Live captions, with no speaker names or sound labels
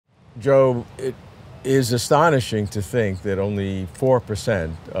Joe, it is astonishing to think that only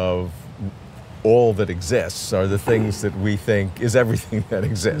 4% of all that exists are the things that we think is everything that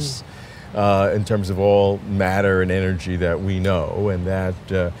exists in terms of all matter and energy that we know, and that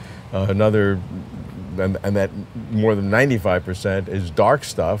and that more than 95% is dark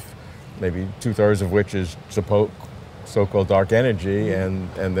stuff, maybe 2/3 of which is so-called dark energy, and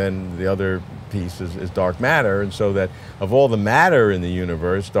then the other piece is dark matter. And so that of all the matter in the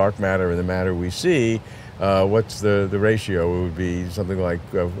universe, dark matter and the matter we see, what's the ratio? It would be something like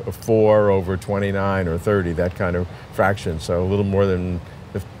 4/29 or 30, that kind of fraction. So a little more than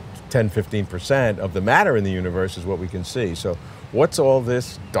 10–15% of the matter in the universe is what we can see. So what's all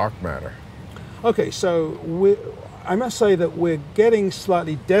this dark matter? Okay, so I must say that we're getting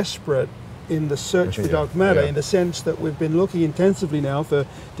slightly desperate in the search for dark matter, in the sense that we've been looking intensively now for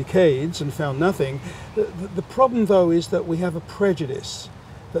decades and found nothing. The problem, though, is that we have a prejudice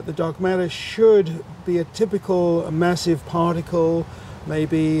that the dark matter should be a typical massive particle,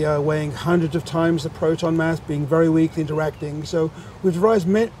 maybe weighing hundreds of times the proton mass, being very weak, interacting. So we've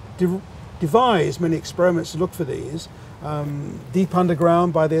devised many experiments to look for these. Deep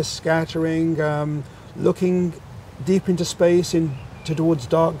underground by their scattering, looking deep into space towards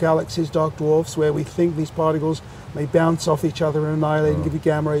dark galaxies, dark dwarfs, where we think these particles may bounce off each other and annihilate and give you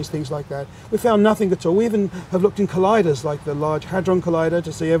gamma rays, things like that. We found nothing at all. We even have looked in colliders like the Large Hadron Collider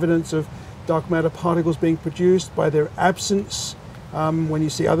to see evidence of dark matter particles being produced by their absence. When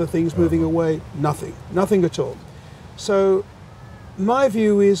you see other things moving away, nothing at all. So my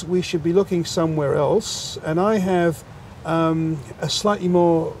view is we should be looking somewhere else, and I have a slightly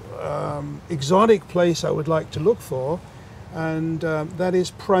more exotic place I would like to look for, and that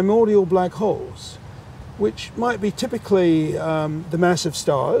is primordial black holes, which might be typically the massive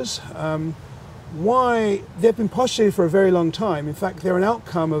stars. Why? They've been postulated for a very long time. In fact, they're an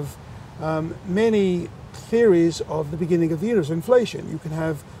outcome of many theories of the beginning of the universe, inflation. You can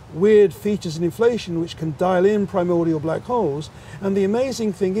have weird features in inflation which can dial in primordial black holes, and the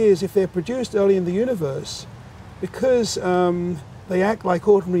amazing thing is, if they're produced early in the universe, because they act like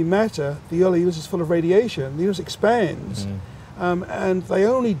ordinary matter, the early universe is full of radiation, the universe expands, and they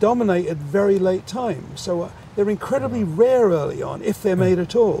only dominate at very late times. So they're incredibly rare early on, if they're made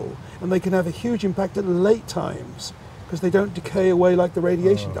at all, and they can have a huge impact at late times because they don't decay away like the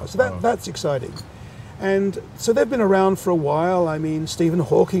radiation does. So that's exciting. And so they've been around for a while. I mean, Stephen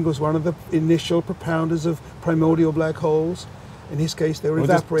Hawking was one of the initial propounders of primordial black holes. In his case, they were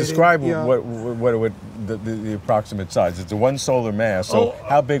evaporating. Describe what the approximate size. It's a one solar mass. So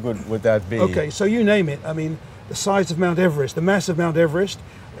how big would that be? Okay, so you name it. I mean, the size of Mount Everest, the mass of Mount Everest,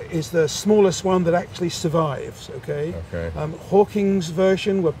 is the smallest one that actually survives. Okay. Hawking's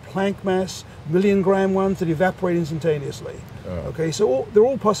version were Planck mass, million-gram ones that evaporate instantaneously. Okay, so they're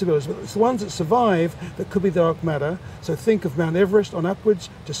all possibilities, but it's the ones that survive that could be dark matter. So think of Mount Everest on upwards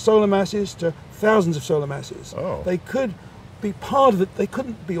to solar masses, to thousands of solar masses. They could be part of it. They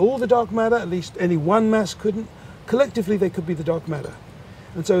couldn't be all the dark matter, at least any one mass couldn't. Collectively, they could be the dark matter.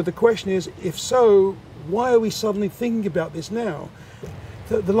 And so the question is, if so, why are we suddenly thinking about this now?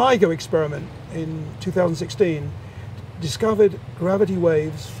 The LIGO experiment in 2016 discovered gravity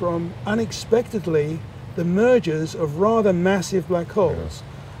waves from, unexpectedly, the mergers of rather massive black holes,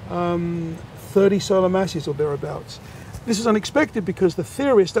 30 solar masses or thereabouts. This is unexpected because the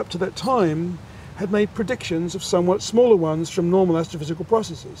theorists up to that time had made predictions of somewhat smaller ones from normal astrophysical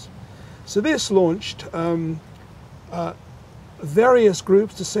processes. So this launched various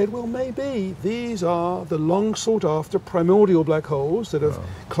groups to say, well, maybe these are the long sought after primordial black holes that have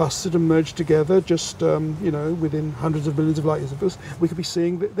clustered and merged together just within hundreds of millions of light years of us. We could be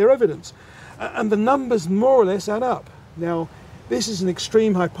seeing their evidence. And the numbers more or less add up. Now, this is an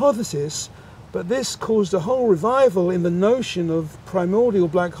extreme hypothesis, but this caused a whole revival in the notion of primordial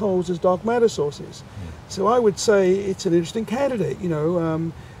black holes as dark matter sources. So I would say it's an interesting candidate,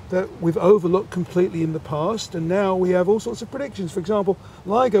 that we've overlooked completely in the past, and now we have all sorts of predictions. For example,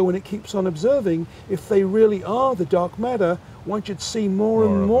 LIGO, when it keeps on observing, if they really are the dark matter, one should see more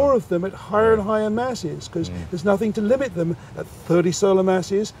and more of them at higher and higher masses, because there's nothing to limit them at 30 solar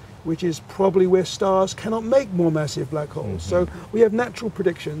masses, which is probably where stars cannot make more massive black holes. So we have natural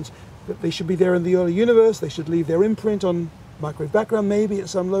predictions that they should be there in the early universe, they should leave their imprint on microwave background, maybe at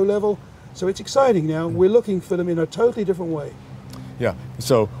some low level. So it's exciting now. We're looking for them in a totally different way. Yeah.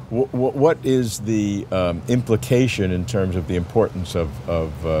 So what is the implication in terms of the importance of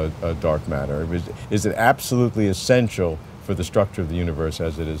dark matter? Is it absolutely essential for the structure of the universe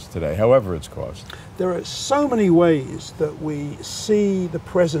as it is today, however it's caused? There are so many ways that we see the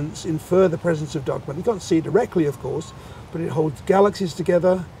presence, infer the presence of dark matter. You can't see it directly, of course, but it holds galaxies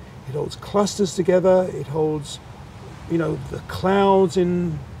together, it holds clusters together, it holds, you know, the clouds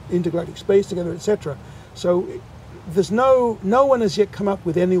in intergalactic space together, etc. So there's no one has yet come up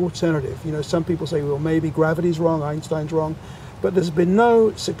with any alternative. You know, some people say, well, maybe gravity's wrong, Einstein's wrong, but there's been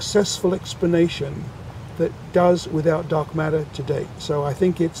no successful explanation that does without dark matter to date. So I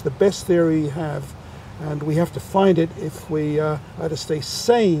think it's the best theory we have, and we have to find it if we are to stay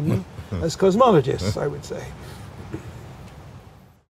sane as cosmologists, I would say.